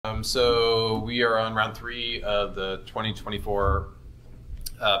So we are on round 3 of the 2024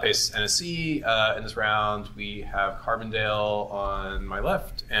 PACE NSC. In this round, we have Carbondale on my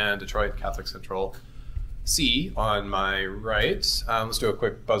left and Detroit Catholic Central C on my right. Let's do a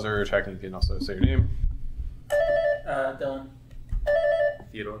quick buzzer check, and you can also say your name. Dylan.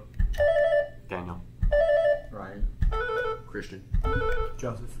 Theodore. Daniel. Ryan. Christian.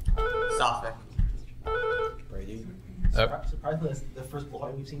 Joseph. Sophic. Brady. Surprisingly, that's the first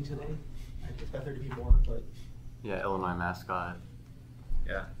blowout we've seen today. I expect there to be more, but Yeah, Illinois mascot.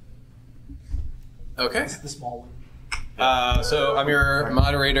 Yeah. Okay. it's the small one. So I'm your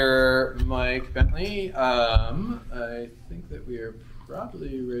moderator, Mike Bentley. I think that we are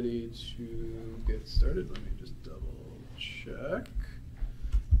probably ready to get started. Let me just double check.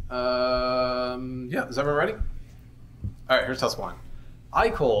 Yeah, is everyone ready? All right, here's test 1.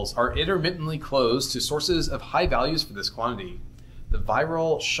 I-coals are intermittently closed to sources of high values for this quantity. The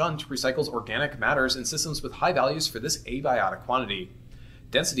viral shunt recycles organic matters in systems with high values for this abiotic quantity.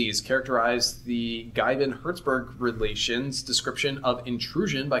 Densities characterize the Geiben-Herzberg relation's description of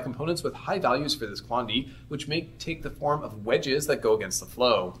intrusion by components with high values for this quantity, which may take the form of wedges that go against the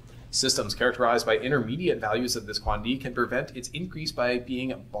flow. Systems characterized by intermediate values of this quantity can prevent its increase by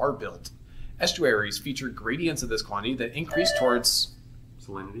being bar-built. Estuaries feature gradients of this quantity that increase towards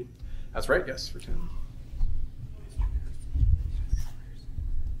Salinity. That's right, yes, for 10.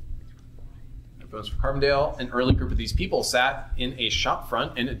 Votes for Carbondale. An early group of these people sat in a shop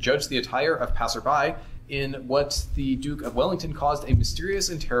front and judged the attire of passerby in what the Duke of Wellington caused a mysterious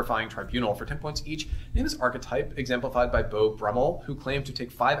and terrifying tribunal. For 10 points each, name this archetype exemplified by Beau Brummel, who claimed to take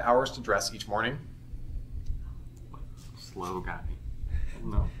 5 hours to dress each morning. Slow guy.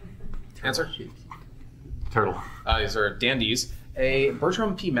 No. Answer? Turtle. These are dandies. A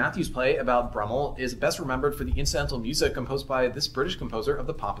Bertram P. Matthews play about Brummel is best remembered for the incidental music composed by this British composer of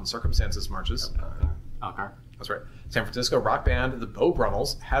the Pomp and Circumstances marches. Alcar. That's right. San Francisco rock band the Beau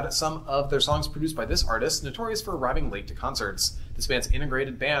Brummels had some of their songs produced by this artist, notorious for arriving late to concerts. This band's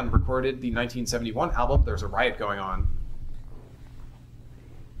integrated band recorded the 1971 album There's a Riot Going On.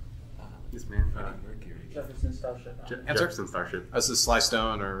 This man. Jefferson Starship. Answer? Jefferson Starship. This is Sly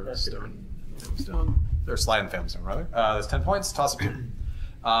Stone or That's Stone. Stone. Or Sly and Family Stone, rather. That's 10 points. Toss it 2.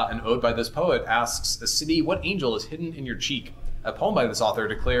 An ode by this poet asks, "A city, what angel is hidden in your cheek?" A poem by this author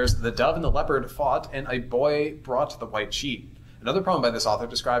declares, "The dove and the leopard fought, and a boy brought the white sheet." Another poem by this author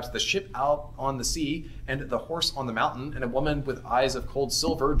describes the ship out on the sea, and the horse on the mountain, and a woman with eyes of cold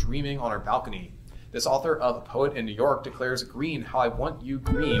silver dreaming on her balcony. This author of A Poet in New York declares, "Green, how I want you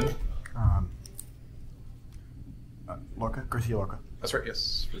green." Lorca? Garcia Lorca. That's right,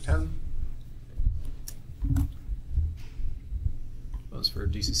 yes, for 10. Those for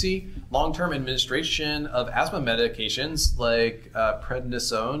DCC. Long-term administration of asthma medications like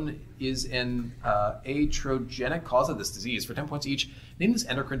prednisone is an iatrogenic cause of this disease. For 10 points each, name this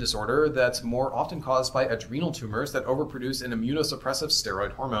endocrine disorder that's more often caused by adrenal tumors that overproduce an immunosuppressive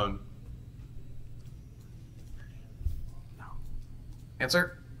steroid hormone. No.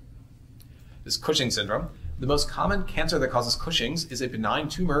 Answer? This is Cushing syndrome. The most common cancer that causes Cushing's is a benign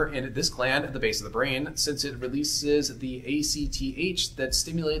tumor in this gland at the base of the brain, since it releases the ACTH that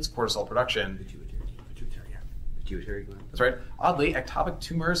stimulates cortisol production. Pituitary gland. That's right. Oddly, ectopic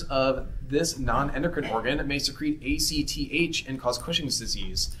tumors of this non-endocrine organ may secrete ACTH and cause Cushing's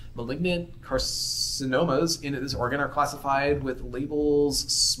disease. Malignant carcinomas in this organ are classified with labels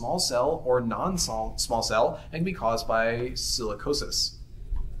small cell or non-small cell and can be caused by silicosis.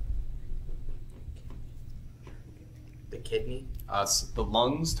 The kidney? It's the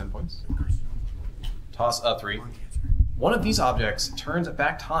lungs, 10 points. Toss 3. One of these objects turns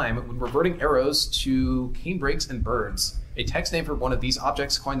back time when reverting arrows to canebrakes and birds. A text name for one of these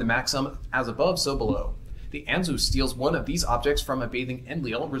objects coined the maxim, "as above, so below." The Anzu steals one of these objects from a bathing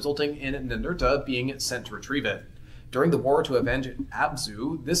Enlil, resulting in Ninurta being sent to retrieve it. During the war to avenge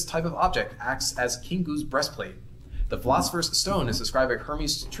Abzu, this type of object acts as Kingu's breastplate. The Philosopher's Stone is described by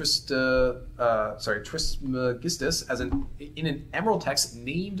Hermes Trismegistus as in an emerald text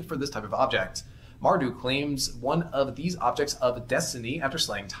named for this type of object. Marduk claims one of these objects of destiny after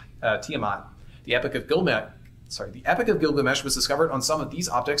slaying Tiamat. The Epic of Gilgamesh was discovered on some of these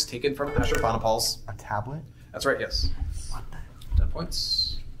objects taken from Ashurbanipal's. A tablet? That's right, yes. What the? 10 points.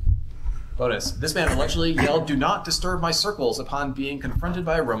 Bonus. This man allegedly yelled, "Do not disturb my circles," upon being confronted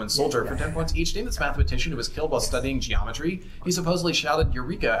by a Roman soldier. For 10 points each, name this mathematician who was killed while studying geometry. He supposedly shouted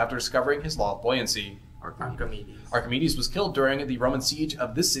Eureka after discovering his law of buoyancy. Archimedes. Archimedes was killed during the Roman siege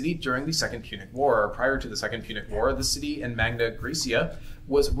of this city during the Second Punic War. Prior to the Second Punic War, the city in Magna Graecia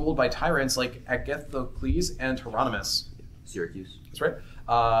was ruled by tyrants like Agathocles and Hieronymus. Syracuse. That's right.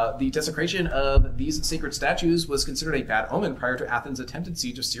 The desecration of these sacred statues was considered a bad omen prior to Athens' attempted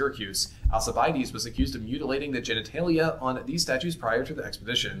siege of Syracuse. Alcibiades was accused of mutilating the genitalia on these statues prior to the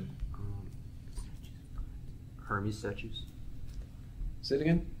expedition. Hermes statues? Say it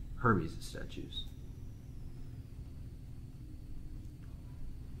again? Hermes statues.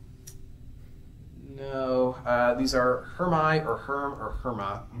 No, these are Hermi or Herm or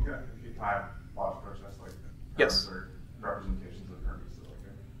Herma. Okay, if you tie logic process like Yes. terms or representations of Hermes, so like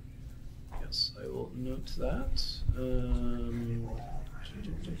Yes, I will note that.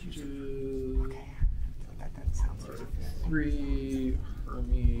 That sounds good. 3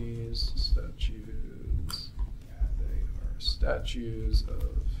 Hermes statues. They are statues of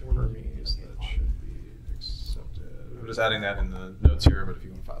Hermes that should be accepted. I'm just adding that in the notes here, but if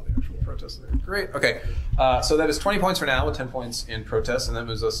you want to file the actual protest there, great. Okay, so that is 20 points for now with 10 points in protest, and that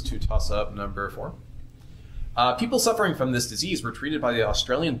moves us to toss up number 4. People suffering from this disease were treated by the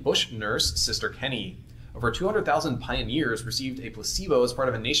Australian bush nurse, Sister Kenny. Over 200,000 pioneers received a placebo as part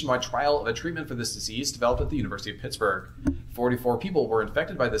of a nationwide trial of a treatment for this disease developed at the University of Pittsburgh. 44 people were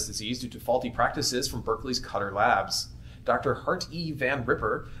infected by this disease due to faulty practices from Berkeley's Cutter Labs. Dr. Hart E. Van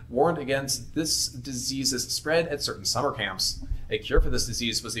Ripper warned against this disease's spread at certain summer camps. A cure for this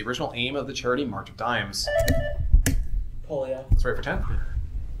disease was the original aim of the charity March of Dimes. Polio. That's right for 10.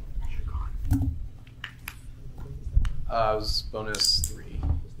 It was bonus 3.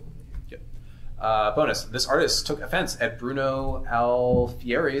 Yep. Bonus. This artist took offense at Bruno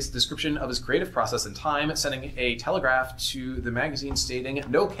Alfieri's description of his creative process in time, sending a telegraph to the magazine stating,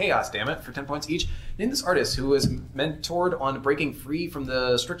 "No chaos, damn it," for 10 points each. Name this artist who was mentored on breaking free from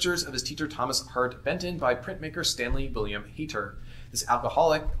the strictures of his teacher Thomas Hart Benton by printmaker Stanley William Hayter. This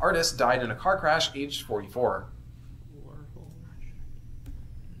alcoholic artist died in a car crash, aged 44.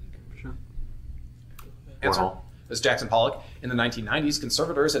 Sure. Answer. Warhol. As Jackson Pollock. In the 1990s,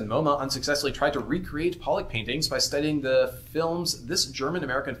 conservators at MoMA unsuccessfully tried to recreate Pollock paintings by studying the films this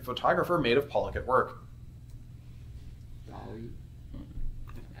German-American photographer made of Pollock at work. Dolly.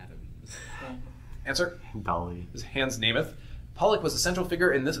 Answer. Dolly. Is Hans Nemeth. Pollock was a central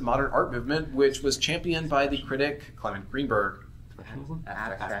figure in this modern art movement, which was championed by the critic Clement Greenberg. Expressionism?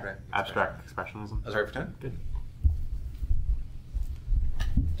 Abstract. Abstract expressionism. That's right for 10. Good.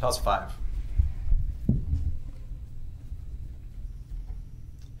 Toss 5.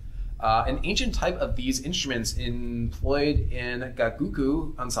 An ancient type of these instruments employed in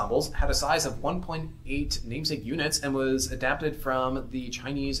gaguku ensembles had a size of 1.8 namesake units and was adapted from the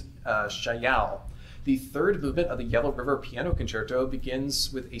Chinese shayao. The third movement of the Yellow River Piano Concerto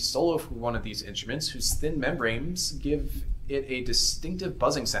begins with a solo for one of these instruments whose thin membranes give it a distinctive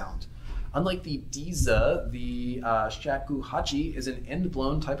buzzing sound. Unlike the diza, the shakuhachi is an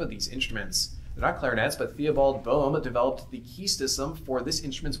end-blown type of these instruments. They're not clarinets, but Theobald Boehm developed the key system for this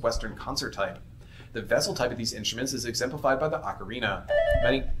instrument's Western concert type. The vessel type of these instruments is exemplified by the ocarina.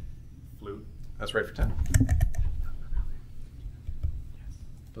 Many flute. That's right for 10.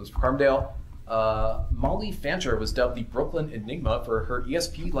 Those for Carbondale. Molly Fancher was dubbed the Brooklyn Enigma for her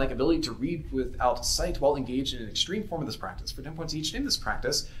ESP-like ability to read without sight while engaged in an extreme form of this practice. For 10 points each, name this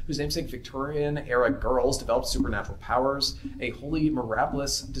practice, whose namesake Victorian-era girls developed supernatural powers. A wholly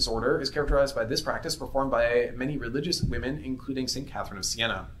miraculous disorder is characterized by this practice performed by many religious women, including St. Catherine of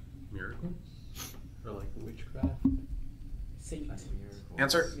Siena. Miracles? Or like witchcraft. Saint.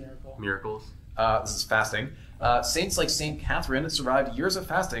 Answer. Miracle. Miracles? This is fasting. Saints like St. Catherine survived years of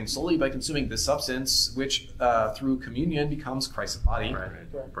fasting solely by consuming this substance, which through communion becomes Christ's body.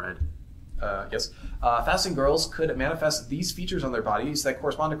 Bread. Yes. Fasting girls could manifest these features on their bodies that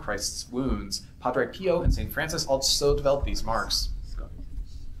correspond to Christ's wounds. Padre Pio and St. Francis also developed these marks.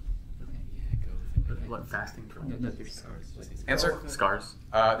 What fasting from? Answer. Scars.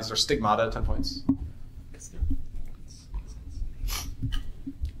 These are stigmata, 10 points.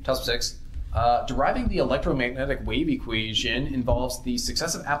 Toss 6. Deriving the electromagnetic wave equation involves the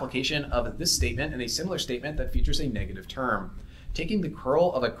successive application of this statement and a similar statement that features a negative term. Taking the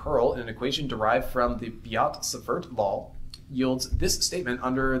curl of a curl in an equation derived from the Biot-Savart law yields this statement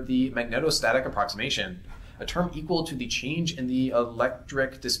under the magnetostatic approximation. A term equal to the change in the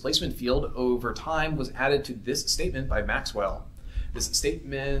electric displacement field over time was added to this statement by Maxwell. This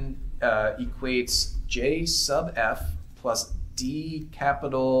statement equates J sub F plus D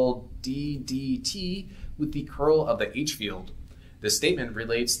capital D dt with the curl of the H field. This statement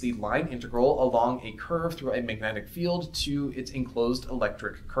relates the line integral along a curve through a magnetic field to its enclosed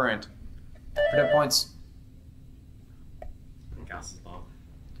electric current. For 10 points. Gauss's law.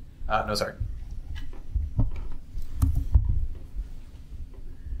 No, sorry.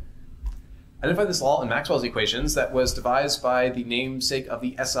 Identify this law in Maxwell's equations that was devised by the namesake of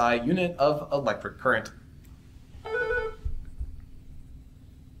the SI unit of electric current.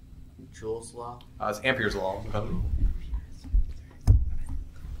 Joule's law. It's Ampere's law.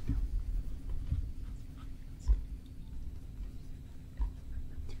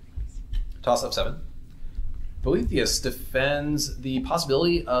 Toss up 7. Boethius defends the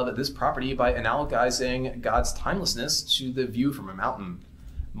possibility of this property by analogizing God's timelessness to the view from a mountain.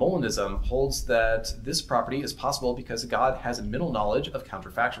 Molinism holds that this property is possible because God has a mental knowledge of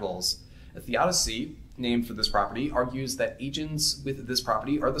counterfactuals. A theodicy, named for this property, argues that agents with this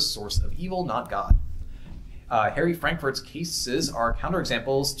property are the source of evil, not God. Harry Frankfurt's cases are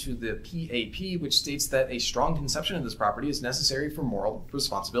counterexamples to the PAP, which states that a strong conception of this property is necessary for moral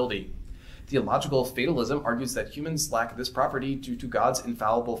responsibility. Theological fatalism argues that humans lack this property due to God's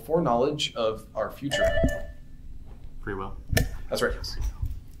infallible foreknowledge of our future. Free will. That's right, yes.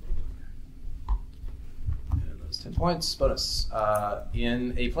 And those 10 points. Bonus.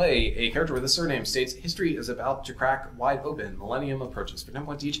 In a play, a character with a surname states, history is about to crack wide open. Millennium approaches. For 10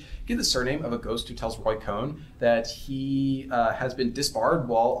 points each, give the surname of a ghost who tells Roy Cohn that he has been disbarred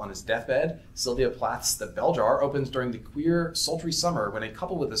while on his deathbed. Sylvia Plath's The Bell Jar opens during the queer, sultry summer when a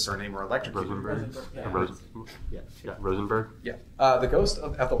couple with a surname were electrocuted. Rosenberg. Yeah. Rosenberg. Yeah. The ghost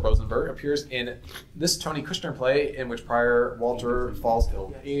of Ethel Rosenberg appears in this Tony Kushner play in which Prior Walter falls ill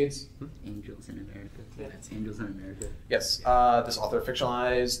with AIDS. Angels in America. That's Angels in America. Yes. This author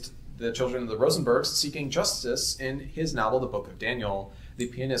fictionalized the children of the Rosenbergs seeking justice in his novel, The Book of Daniel. The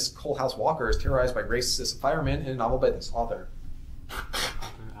pianist Coalhouse Walker is terrorized by racist firemen in a novel by this author. I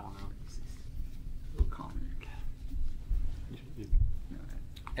don't know.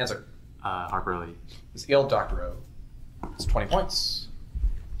 Answer. Harper Lee. It's Il Doctorow. It's 20 points.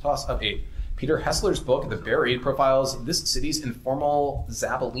 Toss up 8. Peter Hessler's book, The Buried, profiles this city's informal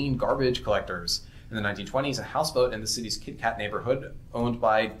Zabaline garbage collectors. In the 1920s, a houseboat in the city's Kit Kat neighborhood, owned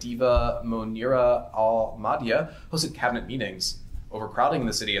by diva Monira Al-Mahdia, hosted cabinet meetings. Overcrowding in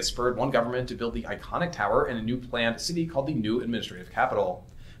the city has spurred one government to build the iconic tower in a new planned city called the New Administrative Capital.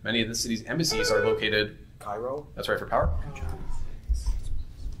 Many of the city's embassies are located... Cairo? That's right for power.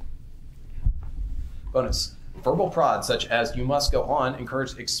 Bonus. Verbal prods such as "you must go on"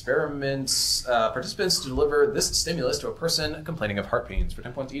 encourage participants to deliver this stimulus to a person complaining of heart pains. For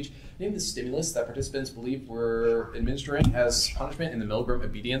 10 points each, name the stimulus that participants believe were administering as punishment in the Milgram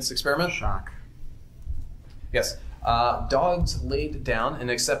obedience experiment. Shock. Yes. Dogs laid down and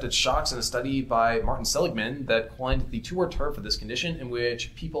accepted shocks in a study by Martin Seligman that coined the two-word term for this condition, in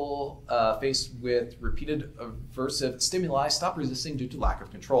which people faced with repeated aversive stimuli stop resisting due to lack of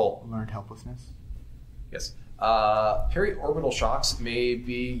control. Learned helplessness. Yes. Periorbital shocks may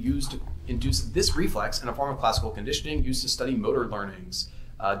be used to induce this reflex in a form of classical conditioning used to study motor learnings.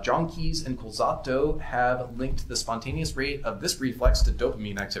 John Keyes and Colzotto have linked the spontaneous rate of this reflex to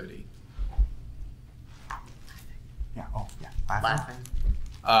dopamine activity. Yeah. Oh, yeah. Laughing.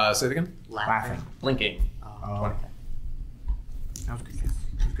 Say it again? Laughing. Linking. Oh, 20. okay. That was a good guess.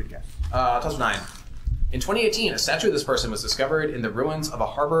 That was a good guess. Toss 9. In 2018, a statue of this person was discovered in the ruins of a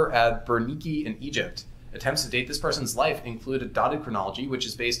harbor at Berniki in Egypt. Attempts to date this person's life include a dotted chronology, which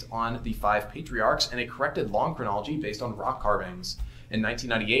is based on the 5 patriarchs, and a corrected long chronology based on rock carvings. In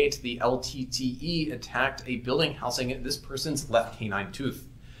 1998, the LTTE attacked a building housing this person's left canine tooth.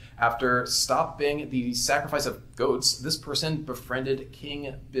 After stopping the sacrifice of goats, this person befriended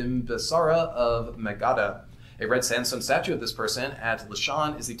King Bimbisara of Magadha. A red sandstone statue of this person at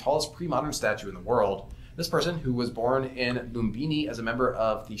Lishan is the tallest pre-modern statue in the world. This person, who was born in Lumbini as a member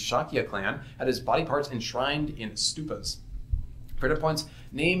of the Shakya clan, had his body parts enshrined in stupas. For 10 points,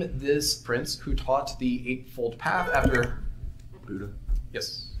 name this prince who taught the Eightfold Path after... Buddha.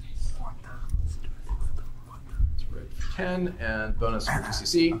 Yes. That's right for 10, and bonus for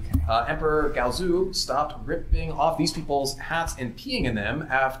GCC. Okay. Emperor Gaozu stopped ripping off these people's hats and peeing in them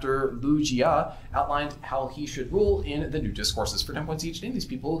after Lu Jia outlined how he should rule in the new discourses. For 10 points each, name these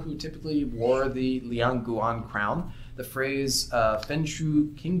people who typically wore the Liangguan crown. The phrase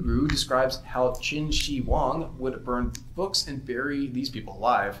Fenshu Kingru describes how Qin Shi Huang would burn books and bury these people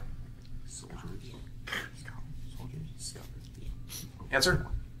alive. Soldiers. Answer?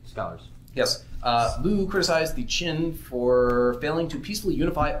 Scholars. Yes. Lu criticized the Qin for failing to peacefully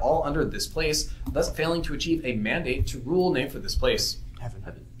unify all under this place, thus failing to achieve a mandate to rule named for this place.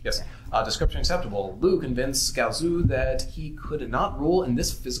 Heaven. Yes. Description acceptable. Lu convinced Gaozu that he could not rule in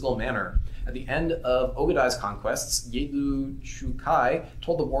this physical manner. At the end of Ogadai's conquests, Yelu Chukai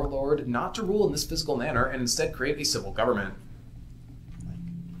told the warlord not to rule in this physical manner and instead create a civil government.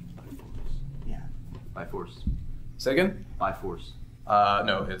 Yeah. By force. Say again? By force.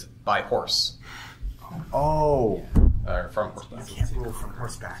 No, it's by horse. Oh. From horseback. Can't roll from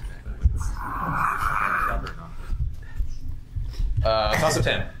horseback. Toss of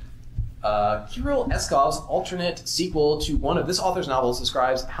 10. Kirill Eskov's alternate sequel to one of this author's novels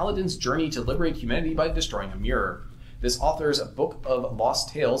describes Haladin's journey to liberate humanity by destroying a mirror. This author's Book of Lost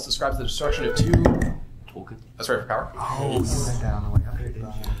Tales describes the destruction of two... Tolkien. That's right for power. Oh, you went down the way up here, didn't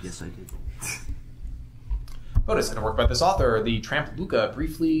you? Yes, I did. Bonus, in a work by this author, the tramp Luca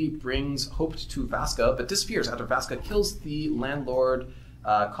briefly brings hope to Vaska, but disappears after Vaska kills the landlord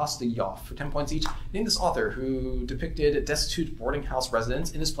Kostyov for 10 points each. Name this author who depicted destitute boarding house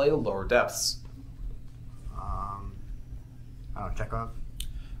residents in his play The Lower Depths. Chekhov.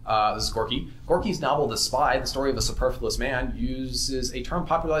 This is Gorky. Gorky's novel The Spy, the story of a superfluous man, uses a term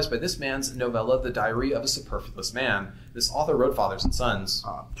popularized by this man's novella The Diary of a Superfluous Man. This author wrote Fathers and Sons.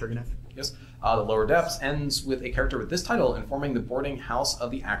 Turgenev. Yes. The Lower Depths ends with a character with this title informing the boarding house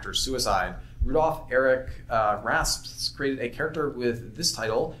of the actor's suicide. Rudolf Erich Rasps created a character with this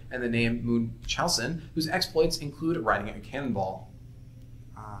title and the name Munchausen, whose exploits include riding a cannonball.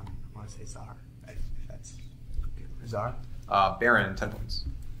 I want to say Tsar. If that's Tsar. Baron, 10 points.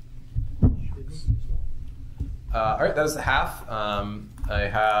 All right, that is the half. I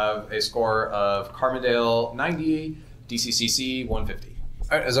have a score of Carbondale 90, DCCC 150.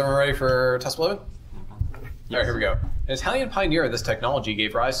 All right, is everyone ready for test 11? All right, here we go. An Italian pioneer of this technology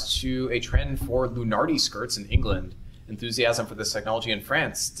gave rise to a trend for Lunardi skirts in England. Enthusiasm for this technology in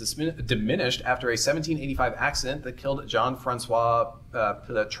France diminished after a 1785 accident that killed Jean-Francois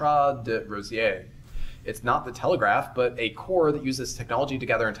Piletras de Rosier. It's not the telegraph, but a corps that used this technology to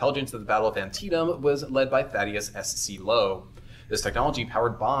gather intelligence at the Battle of Antietam was led by Thaddeus S.C. Lowe. This technology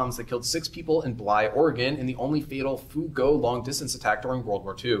powered bombs that killed 6 people in Bly, Oregon, in the only fatal Foucault long-distance attack during World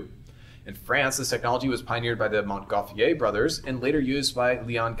War II. In France, this technology was pioneered by the Montgolfier brothers and later used by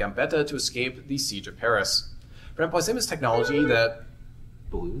Leon Gambetta to escape the siege of Paris. For this technology that...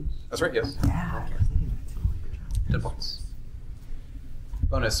 Blues? That's right, yes. Yeah. 10 points.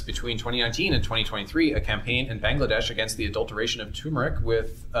 Bonus, between 2019 and 2023, a campaign in Bangladesh against the adulteration of turmeric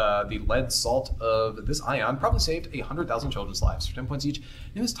with the lead salt of this ion probably saved 100,000 children's lives. For 10 points each,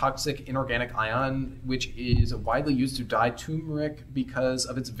 name this toxic inorganic ion, which is widely used to dye turmeric because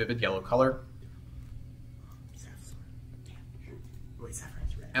of its vivid yellow color. Wait,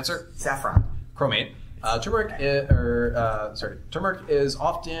 saffron's red. Answer? Saffron. Chromate. Turmeric is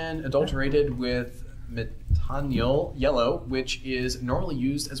often adulterated with metanyl yellow, which is normally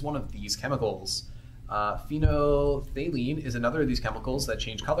used as one of these chemicals. Phenolphthalein is another of these chemicals that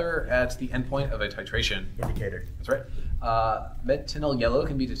change color at the endpoint of a titration. Indicator. That's right. Metanyl yellow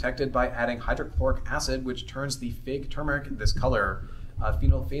can be detected by adding hydrochloric acid, which turns the fake turmeric this color.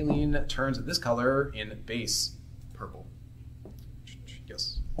 Phenolphthalein turns this color in base. Purple.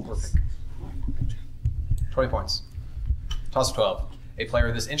 Yes. Or pink. 20 points. Toss of 12. A player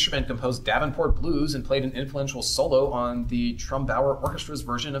of this instrument composed Davenport Blues and played an influential solo on the Trumbauer Orchestra's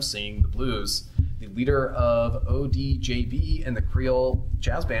version of Singing the Blues. The leader of ODJB and the Creole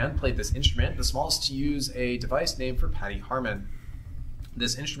Jazz Band played this instrument, the smallest to use a device named for Patty Harmon.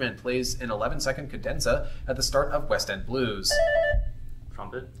 This instrument plays an 11-second cadenza at the start of West End Blues.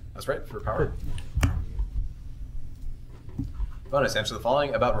 Trumpet? That's right, for power. Bonus, answer the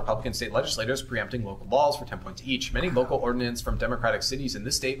following about Republican state legislators preempting local laws for 10 points each. Many local ordinances from Democratic cities in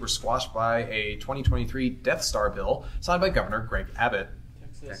this state were squashed by a 2023 Death Star bill signed by Governor Greg Abbott.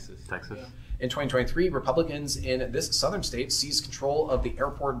 Texas. Yeah. In 2023, Republicans in this southern state seized control of the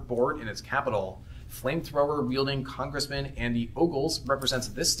airport board in its capital. Flamethrower-wielding Congressman Andy Ogles represents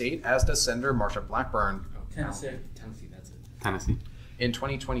this state, as does Senator Marsha Blackburn. Tennessee, that's it. Tennessee. In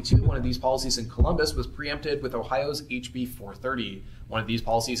 2022, one of these policies in Columbus was preempted with Ohio's HB 430. One of these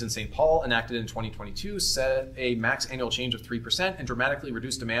policies in St. Paul, enacted in 2022, set a max annual change of 3% and dramatically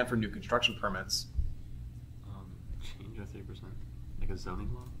reduced demand for new construction permits. Change of 3%. Like a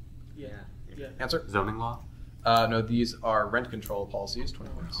zoning law? Yeah. Answer? Zoning law? No, these are rent control policies,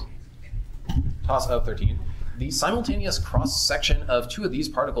 20 points. Toss of 13. The simultaneous cross-section of 2 of these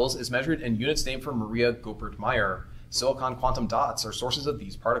particles is measured in units named for Maria Goeppert-Meyer. Silicon quantum dots are sources of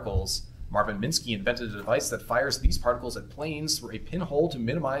these particles. Marvin Minsky invented a device that fires these particles at planes through a pinhole to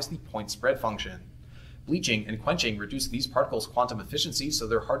minimize the point spread function. Bleaching and quenching reduce these particles' quantum efficiency, so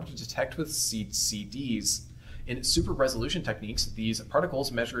they're harder to detect with CCDs. In super resolution techniques, these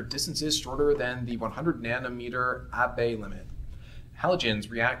particles measure distances shorter than the 100 nanometer Abbe limit. Halogens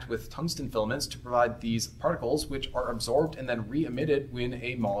react with tungsten filaments to provide these particles, which are absorbed and then re-emitted when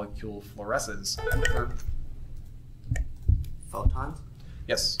a molecule fluoresces. Photons?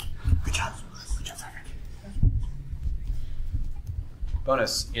 Yes. Good job. Good job, Cedric.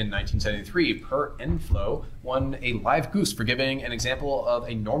 Bonus, in 1973, Per Enflow won a live goose for giving an example of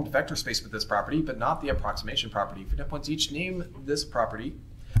a normed vector space with this property, but not the approximation property. For 10 points each, name this property,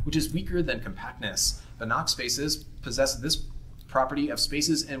 which is weaker than compactness. Banach spaces possess this property of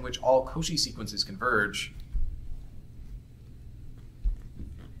spaces in which all Cauchy sequences converge.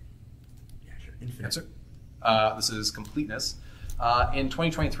 Yeah, sure. Infinite. Answer. This is completeness. In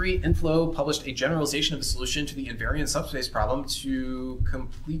 2023, Enflow published a generalization of a solution to the invariant subspace problem to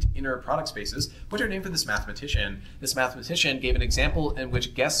complete inner product spaces. What's your name for this mathematician? This mathematician gave an example in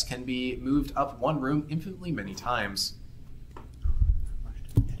which guests can be moved up one room infinitely many times.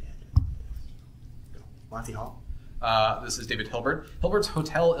 Monty Hall. This is David Hilbert. Hilbert's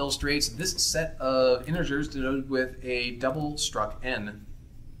hotel illustrates this set of integers denoted with a double struck n.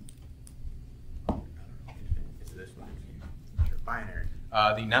 Is this one? Sure. Binary.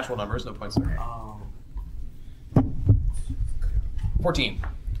 The natural numbers, no points there. Oh. 14.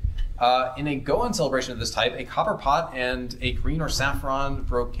 In a Goan celebration of this type, a copper pot and a green or saffron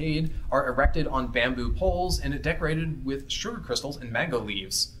brocade are erected on bamboo poles and decorated with sugar crystals and mango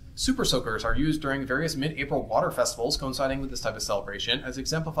leaves. Super soakers are used during various mid-April water festivals coinciding with this type of celebration, as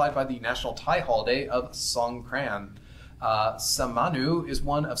exemplified by the national Thai holiday of Songkran. Samanu is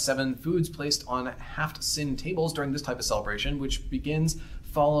one of 7 foods placed on haft-sin tables during this type of celebration, which begins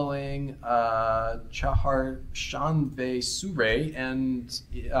following Chahar Shanbe Sure and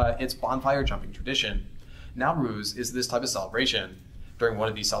its bonfire jumping tradition. Nowruz is this type of celebration. During one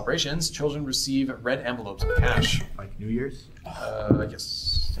of these celebrations, children receive red envelopes of cash. Like New Year's?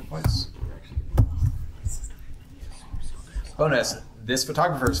 Yes, 10 points. Bonus, this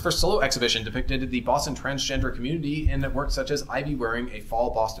photographer's first solo exhibition depicted the Boston transgender community in works such as Ivy wearing a fall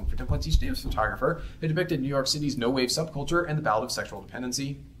Boston. For 10 points each, names photographer who depicted New York City's no-wave subculture and the ballad of sexual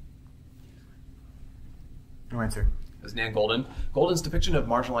dependency. No answer. As Nan Golden. Golden's depiction of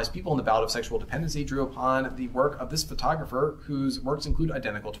marginalized people in the ballad of sexual dependency drew upon the work of this photographer, whose works include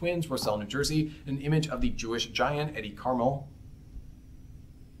Identical Twins, Roselle, New Jersey, and an image of the Jewish giant Eddie Carmel.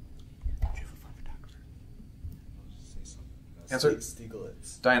 Answer.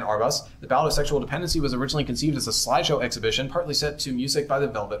 Stieglitz. Diane Arbus. The Ballad of Sexual Dependency was originally conceived as a slideshow exhibition, partly set to music by the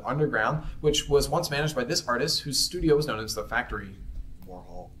Velvet Underground, which was once managed by this artist, whose studio was known as The Factory.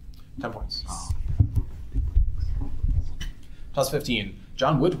 Warhol. 10 points. Oh. Plus 15.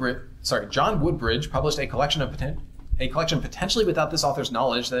 John Woodbridge published a collection potentially without this author's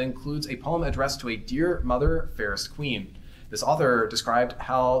knowledge that includes a poem addressed to a dear mother, fairest queen. This author described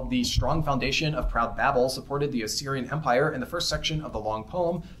how the strong foundation of proud Babel supported the Assyrian Empire in the first section of the long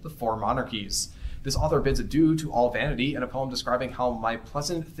poem, The Four Monarchies. This author bids adieu to all vanity in a poem describing how my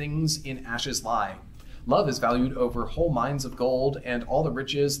pleasant things in ashes lie. Love is valued over whole mines of gold, and all the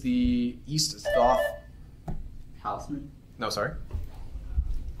riches the East doth... Houseman? No, sorry.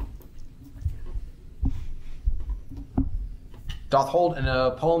 Doth hold in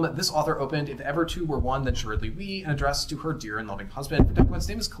a poem this author opened, if ever two were one, then assuredly we, an address to her dear and loving husband. For 10 points,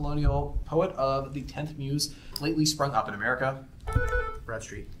 famous colonial poet of the 10th Muse, lately sprung up in America.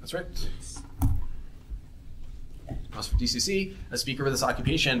 Bradstreet. That's right. As for DCC, a speaker with this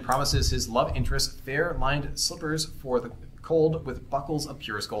occupation promises his love interest fair-lined slippers for the cold with buckles of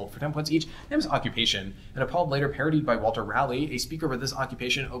purest gold. For 10 points each, name is occupation. In a poem later parodied by Walter Raleigh, a speaker with this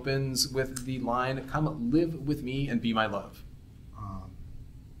occupation opens with the line, "Come live with me and be my love."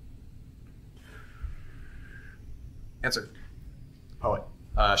 Answer. Poet.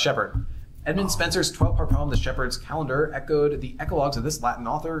 Shepherd. Edmund Spencer's 12-part poem, The Shepherd's Calendar, echoed the eclogues of this Latin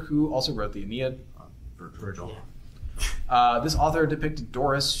author, who also wrote the Aeneid. Virgil. This author depicted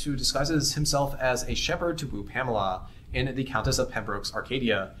Doris, who disguises himself as a shepherd to woo Pamela in The Countess of Pembroke's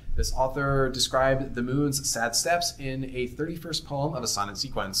Arcadia. This author described the moon's sad steps in a 31st poem of a sonnet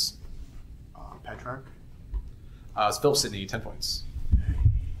sequence. Petrarch. It's Philip Sidney, 10 points.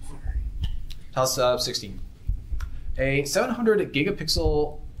 Plus 16. A 700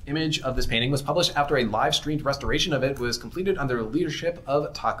 gigapixel image of this painting was published after a live-streamed restoration of it was completed under the leadership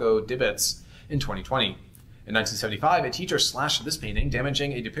of Taco Dibbets in 2020. In 1975, a teacher slashed this painting,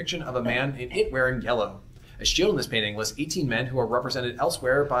 damaging a depiction of a man in it wearing yellow. A shield in this painting lists 18 men who are represented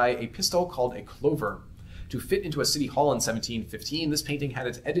elsewhere by a pistol called a clover. To fit into a city hall in 1715, this painting had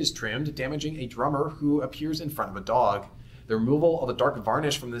its edges trimmed, damaging a drummer who appears in front of a dog. The removal of the dark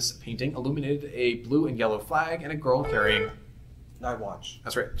varnish from this painting illuminated a blue and yellow flag and a girl carrying... Night Watch.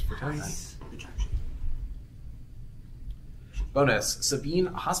 That's right. For 10. Nice. Bonus. Sabine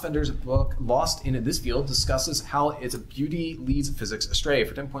Hosvender's book, Lost in This Field, discusses how its beauty leads physics astray.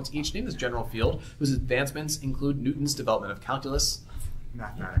 For 10 points each, name this general field, whose advancements include Newton's development of calculus.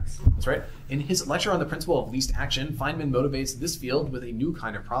 Mathematics. That's right. In his lecture on the principle of least action, Feynman motivates this field with a new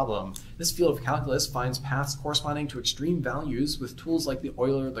kind of problem. This field of calculus finds paths corresponding to extreme values with tools like the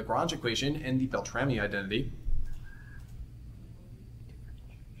Euler-Lagrange equation and the Beltrami identity.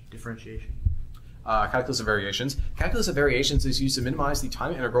 Differentiation. Calculus of variations. Calculus of variations is used to minimize the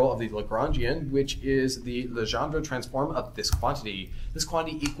time integral of the Lagrangian, which is the Legendre transform of this quantity. This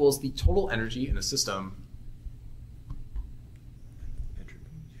quantity equals the total energy in a system.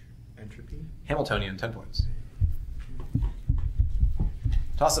 Entropy. Hamiltonian, 10 points.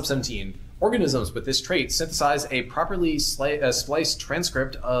 Toss-up 17. Organisms with this trait synthesize a properly spliced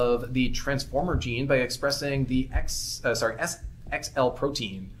transcript of the transformer gene by expressing the SXL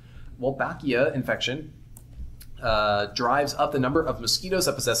protein. Wolbachia infection drives up the number of mosquitoes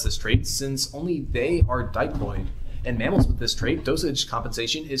that possess this trait, since only they are diploid. In mammals with this trait, dosage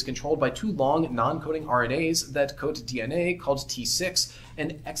compensation is controlled by two long non-coding RNAs that code DNA called T6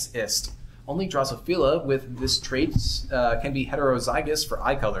 and XIST. Only Drosophila with this trait can be heterozygous for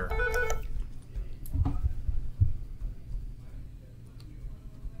eye color.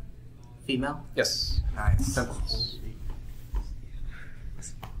 Female? Yes. Nice. 10 points.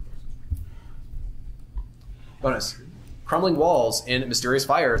 Bonus. Crumbling walls in mysterious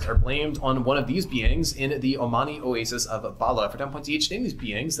fires are blamed on one of these beings in the Omani oasis of Bala. For 10 points each, name these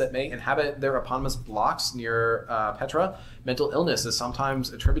beings that may inhabit their eponymous blocks near Petra. Mental illness is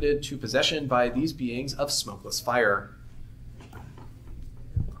sometimes attributed to possession by these beings of smokeless fire.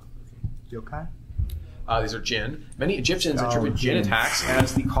 Yokai? These are jinn. Many Egyptians attribute jinn attacks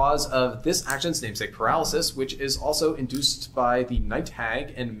as the cause of this action's namesake paralysis, which is also induced by the night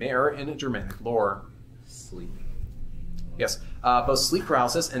hag and mare in Germanic lore. Sleep. Yes, both sleep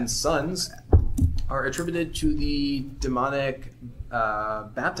paralysis and suns are attributed to the demonic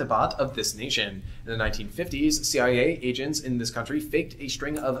Batabat of this nation. In the 1950s, CIA agents in this country faked a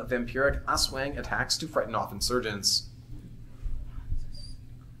string of vampiric aswang attacks to frighten off insurgents.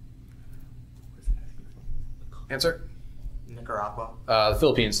 Answer? Nicaragua. The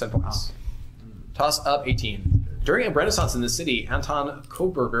Philippines, 10 points. Toss up 18. During a renaissance in the city, Anton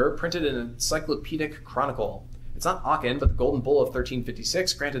Koberger printed an encyclopedic chronicle. It's not Aachen, but the Golden Bull of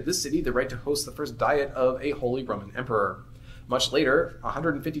 1356 granted this city the right to host the first diet of a Holy Roman Emperor. Much later,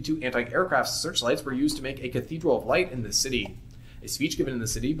 152 anti-aircraft searchlights were used to make a cathedral of light in this city. A speech given in the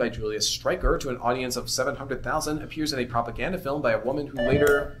city by Julius Streicher to an audience of 700,000 appears in a propaganda film by a woman who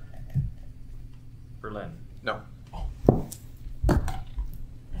later... Berlin. No.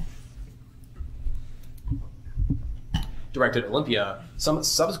 Directed Olympia. Some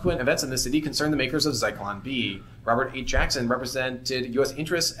subsequent events in the city concern the makers of Zyklon B. Robert A. Jackson represented U.S.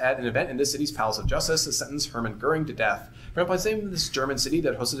 interests at an event in this city's Palace of Justice to sentence Hermann Goering to death. From the name of this German city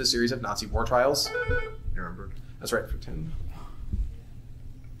that hosted a series of Nazi war trials. Nuremberg. That's right, for 10.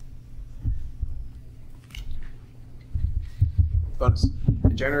 Bonus.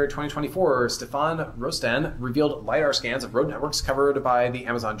 In January 2024, Stefan Rostan revealed LiDAR scans of road networks covered by the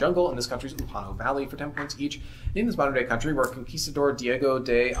Amazon jungle in this country's Upano Valley for 10 points each. Name this modern-day country where Conquistador Diego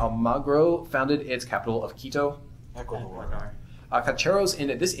de Almagro founded its capital of Quito. Ecuador. Cacheros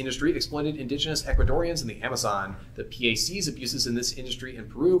in this industry exploited indigenous Ecuadorians in the Amazon. The PAC's abuses in this industry in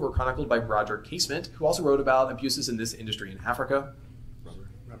Peru were chronicled by Roger Casement, who also wrote about abuses in this industry in Africa.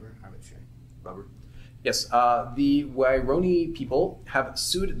 Rubber, I would say. Rubber. Yes, the Waironi people have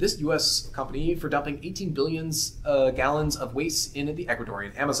sued this U.S. company for dumping 18 billion gallons of waste in the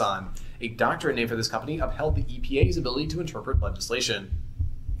Ecuadorian Amazon. A doctorate name for this company upheld the EPA's ability to interpret legislation.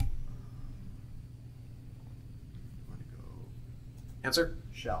 Answer?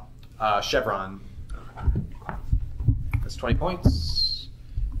 Shell. Chevron. That's 20 points.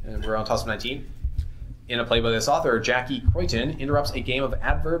 And we're on toss of 19. In a play by this author, Jackie Croyton interrupts a game of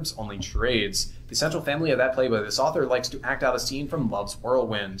adverbs-only charades. The central family of that play by this author likes to act out a scene from Love's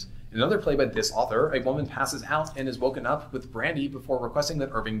Whirlwind. In another play by this author, a woman passes out and is woken up with brandy before requesting that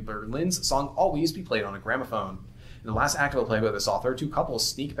Irving Berlin's song Always be played on a gramophone. In the last act of a play by this author, two couples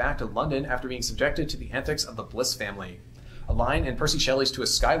sneak back to London after being subjected to the antics of the Bliss family. A line in Percy Shelley's To a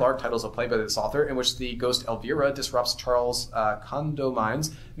Skylark titles a play by this author in which the ghost Elvira disrupts Charles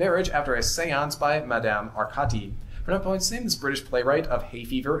Condomine's marriage after a seance by Madame Arcati. For 9 points, name this British playwright of Hay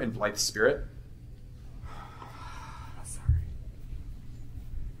Fever and Blithe Spirit. Sorry.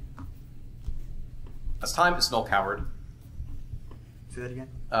 Last time, it's Noel Coward. Say that again?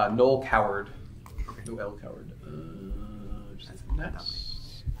 Noel Coward. Okay. Noel Coward. Just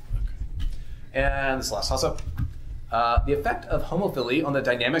next. Okay. And this last toss-up. The effect of homophily on the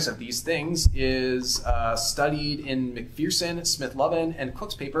dynamics of these things is studied in McPherson, Smith-Lovin, and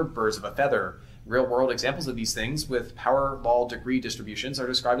Cook's paper, Birds of a Feather. Real-world examples of these things with power law degree distributions are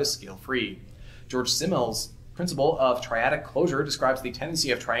described as scale-free. George Simmel's principle of triadic closure describes the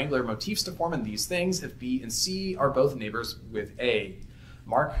tendency of triangular motifs to form in these things if B and C are both neighbors with A.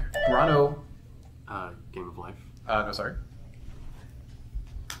 Mark Grano... Game of Life. No, sorry.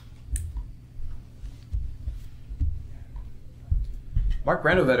 Mark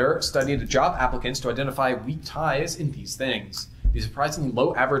Granovetter studied job applicants to identify weak ties in these things. The surprisingly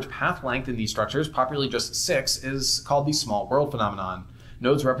low average path length in these structures, popularly just 6, is called the small world phenomenon.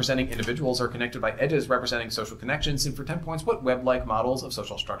 Nodes representing individuals are connected by edges representing social connections, and for 10 points, what web-like models of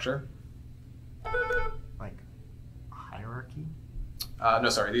social structure? Like hierarchy? No,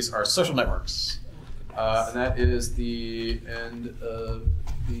 sorry, these are social networks. And that is the end of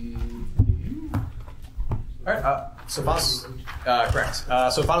the game. All right, so correct.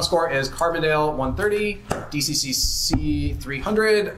 So final score is Carbondale 130, DCCC 300,